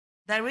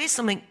There is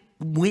something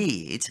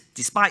weird,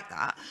 despite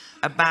that,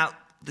 about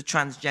the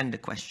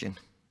transgender question,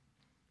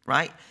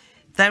 right?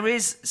 There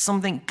is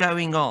something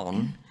going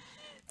on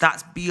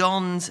that's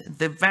beyond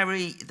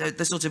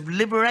the sort of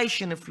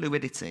liberation of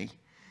fluidity.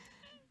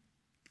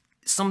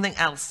 Something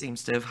else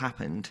seems to have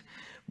happened,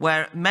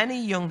 where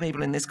many young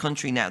people in this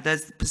country now,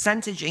 there's a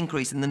percentage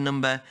increase in the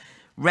number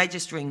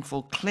registering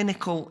for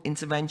clinical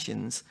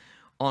interventions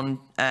on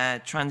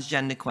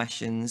transgender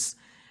questions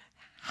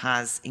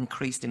has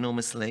increased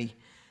enormously.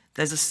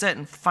 There's a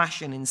certain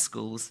fashion in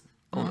schools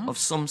of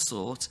some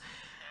sort,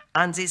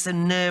 and it's a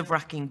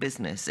nerve-wracking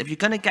business. If you're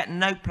going to get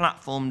no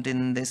platformed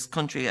in this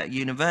country at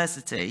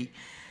university,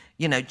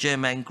 you know,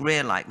 Germaine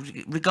Greer-like,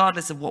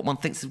 regardless of what one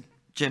thinks of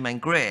Germaine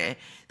Greer,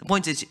 the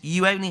point is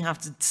you only have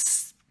to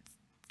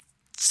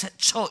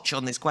touch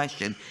on this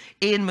question.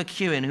 Ian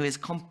McEwan, who is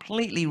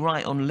completely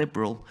right on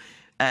liberal,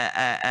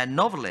 a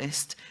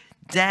novelist,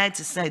 dared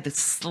to say the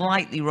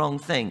slightly wrong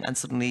thing, and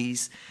suddenly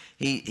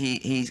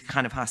he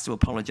kind of has to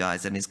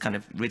apologise and is kind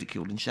of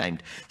ridiculed and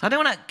shamed. So I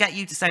don't want to get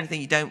you to say anything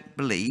you don't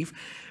believe,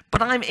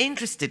 but I'm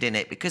interested in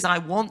it because I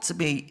want to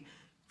be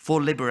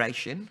for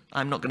liberation.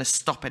 I'm not going to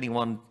stop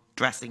anyone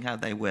dressing how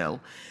they will.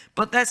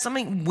 But there's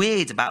something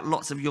weird about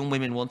lots of young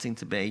women wanting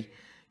to be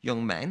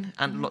young men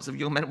and lots of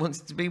young men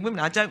wanting to be women.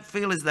 I don't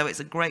feel as though it's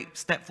a great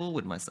step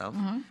forward myself.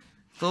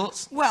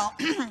 Thoughts? Well,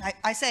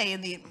 I say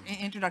in the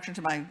introduction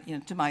to my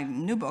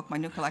new book, my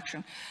new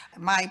collection,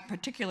 my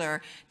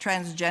particular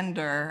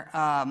transgender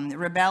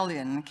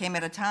rebellion came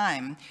at a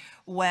time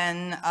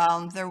when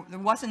there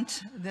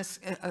wasn't these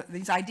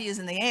ideas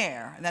in the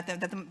air, that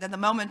the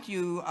moment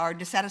you are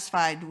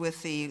dissatisfied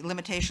with the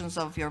limitations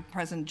of your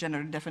present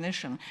gender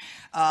definition,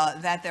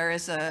 that there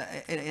is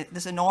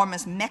this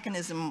enormous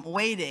mechanism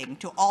waiting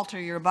to alter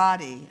your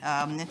body,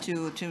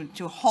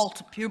 to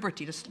halt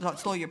puberty, to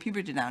slow your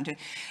puberty down.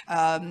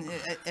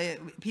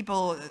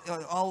 People,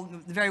 all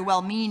very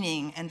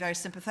well-meaning and very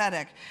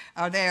sympathetic,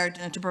 are there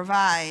to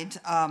provide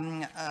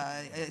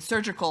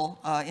surgical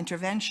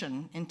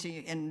intervention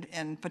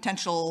and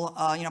potential,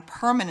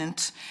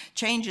 permanent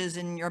changes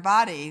in your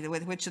body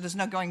with which there's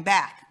no going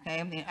back.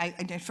 Okay? I mean,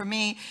 for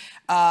me,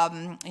 a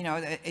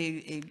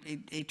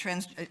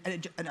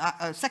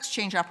sex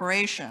change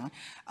operation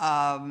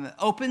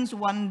opens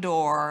one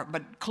door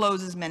but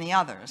closes many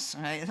others.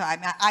 Right? So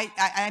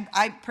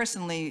I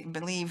personally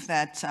believe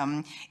that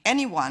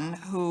anyone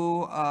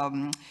who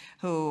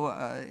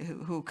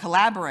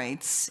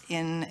collaborates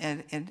in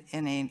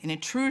an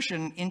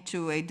intrusion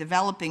into a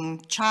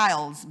developing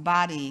child's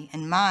body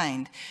and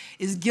mind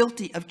is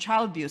guilty of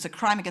child abuse, a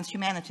crime against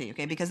humanity,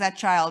 okay? Because that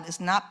child is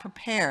not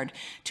prepared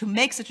to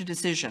make such a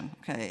decision,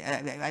 okay?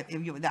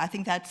 I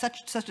think that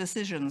such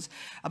decisions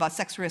about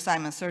sex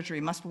reassignment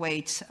surgery must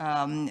wait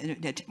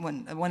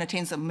when one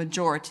attains a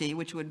majority,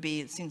 which would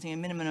be, it seems to me, a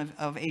minimum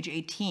of age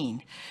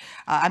 18.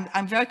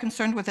 I'm very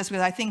concerned with this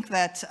because I think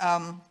that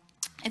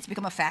it's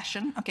become a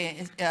fashion,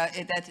 okay,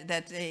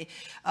 that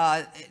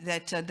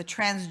the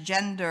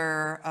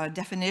transgender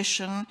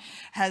definition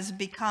has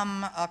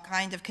become a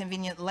kind of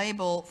convenient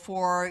label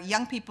for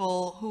young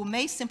people who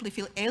may simply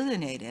feel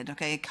alienated,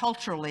 okay,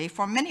 culturally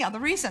for many other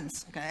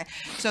reasons, okay.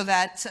 So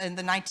that in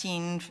the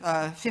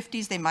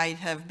 1950s they might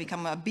have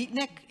become a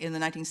beatnik, in the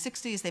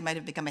 1960s they might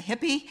have become a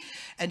hippie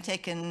and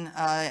taken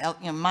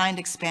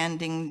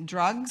mind-expanding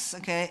drugs,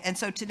 okay. And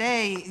so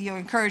today you're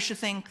encouraged to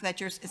think that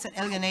it's an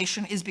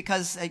alienation is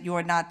because you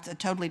are not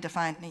totally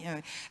defined,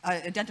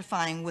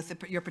 identifying with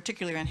your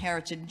particular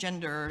inherited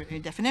gender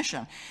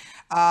definition.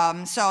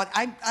 So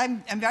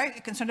I'm very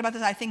concerned about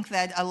this. I think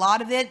that a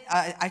lot of it,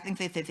 I think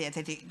that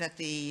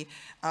the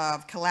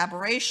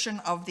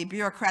collaboration of the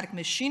bureaucratic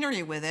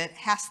machinery with it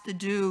has to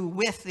do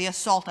with the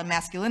assault on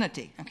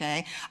masculinity,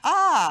 okay?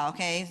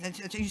 Okay,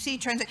 so you see,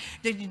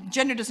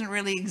 gender doesn't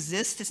really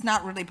exist. It's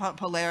not really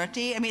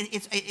polarity. I mean,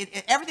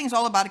 everything's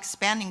all about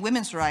expanding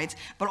women's rights,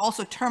 but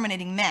also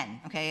terminating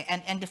men, okay?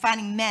 And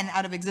defining men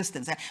out of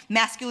existence.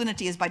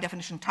 Masculinity is by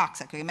definition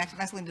toxic, okay?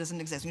 Masculinity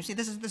doesn't exist. And you see,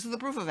 this is the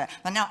proof of it.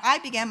 And now I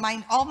began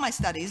all of my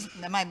studies,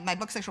 my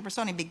book Sexual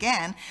Personae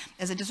began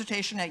as a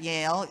dissertation at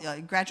Yale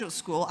graduate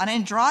school on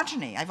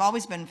androgyny. I've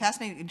always been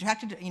fascinated,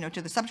 attracted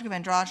to the subject of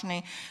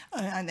androgyny,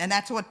 and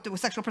that's what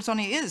sexual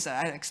personae is.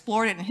 I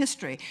explored it in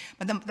history,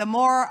 but the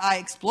more I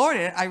explored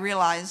it, I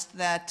realized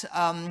that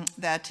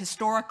that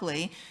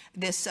historically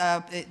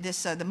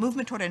the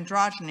movement toward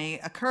androgyny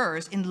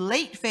occurs in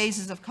late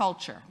phases of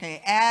culture,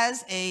 okay,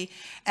 as a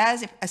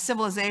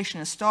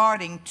civilization is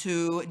starting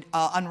to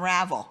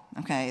unravel,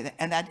 okay,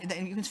 and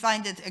you can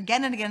find it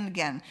again and again and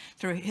again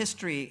through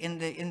history in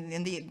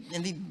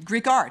the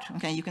Greek art,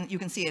 okay, you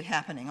can see it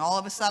happening. All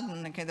of a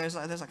sudden, okay, there's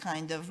a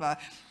kind of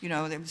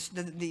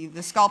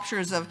the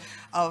sculptures of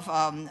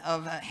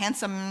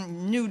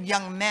handsome nude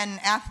young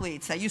men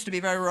athletes that used to be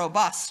very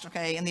robust,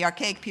 okay, in the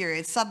archaic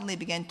period suddenly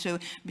began to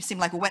seem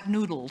like wet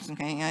noodles,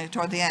 okay,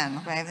 toward the end,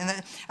 okay,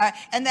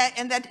 and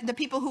that the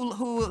people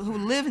who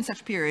live in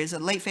such periods, a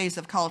late phase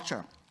of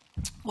culture,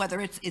 whether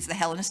it's the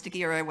Hellenistic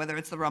era, whether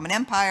it's the Roman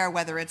Empire,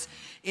 whether it's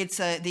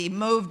the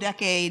mauve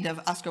decade of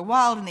Oscar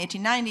Wilde in the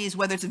 1890s,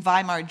 whether it's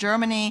Weimar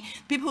Germany.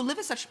 People who live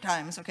at such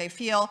times, okay,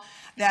 feel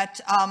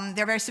that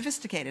they're very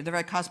sophisticated, they're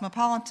very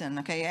cosmopolitan,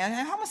 okay,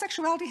 and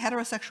homosexuality,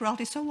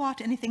 heterosexuality, so what,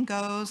 anything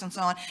goes, and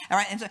so on. All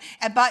right, and so,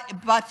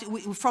 but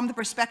from the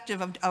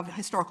perspective of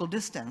historical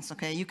distance,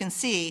 okay, you can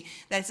see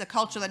that it's a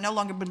culture that no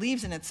longer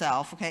believes in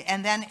itself, okay,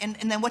 and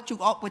then what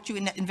you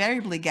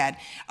invariably get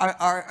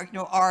are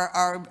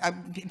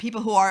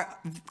people who are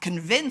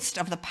convinced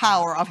of the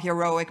power of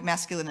heroic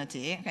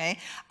masculinity, okay,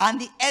 on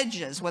the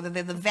edges, whether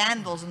they're the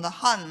Vandals and the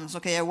Huns,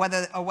 okay, or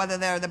whether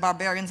they're the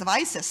barbarians of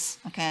ISIS,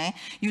 okay,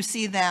 you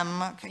see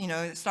them,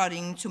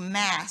 starting to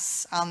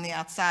mass on the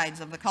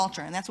outsides of the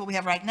culture, and that's what we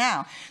have right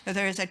now. That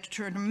there is a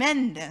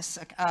tremendous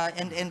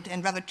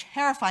and rather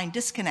terrifying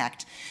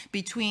disconnect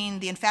between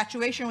the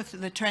infatuation with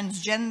the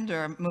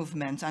transgender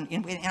movement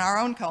in our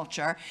own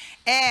culture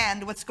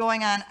and what's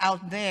going on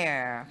out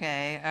there,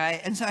 okay, all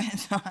right, and so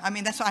I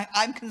mean, that's why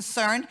I'm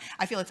concerned.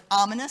 I feel it's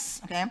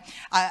ominous, okay.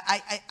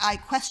 I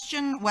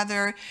question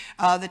whether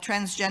the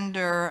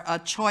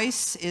transgender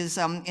choice is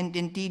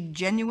indeed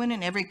genuine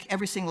in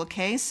every single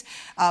case.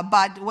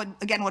 But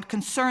what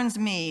concerns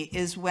me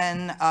is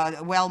when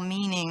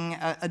well-meaning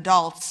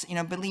adults,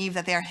 believe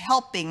that they're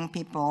helping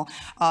people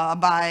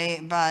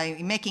by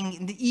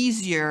making it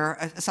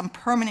easier some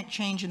permanent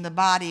change in the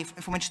body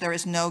from which there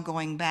is no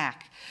going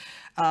back.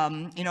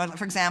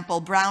 For example,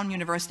 Brown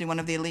University, one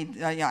of the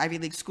elite Ivy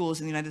League schools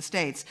in the United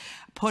States,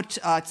 put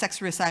sex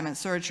reassignment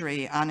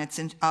surgery on its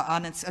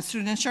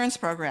student insurance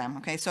program.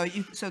 Okay, so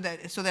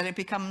that it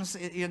becomes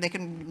they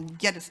can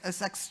get a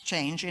sex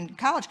change in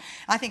college.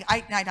 I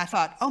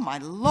thought, oh my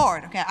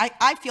Lord, okay,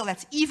 I feel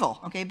that's evil.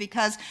 Okay,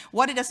 because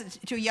what it does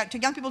to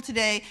young people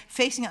today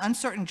facing an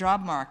uncertain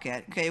job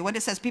market. Okay, what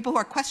it says, people who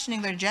are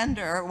questioning their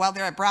gender while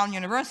they're at Brown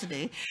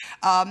University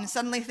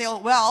suddenly feel,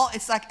 well,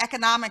 it's like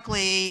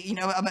economically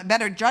a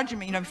better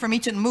judgment for me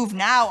to move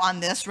now on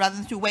this rather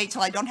than to wait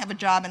till I don't have a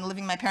job and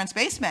living in my parents'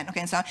 basement.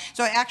 Okay. And so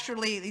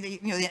actually,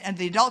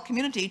 the adult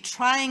community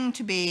trying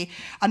to be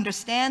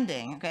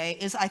understanding, okay,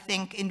 is, I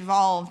think,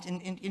 involved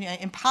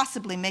in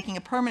possibly making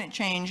a permanent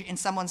change in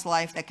someone's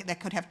life that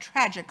could have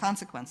tragic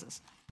consequences.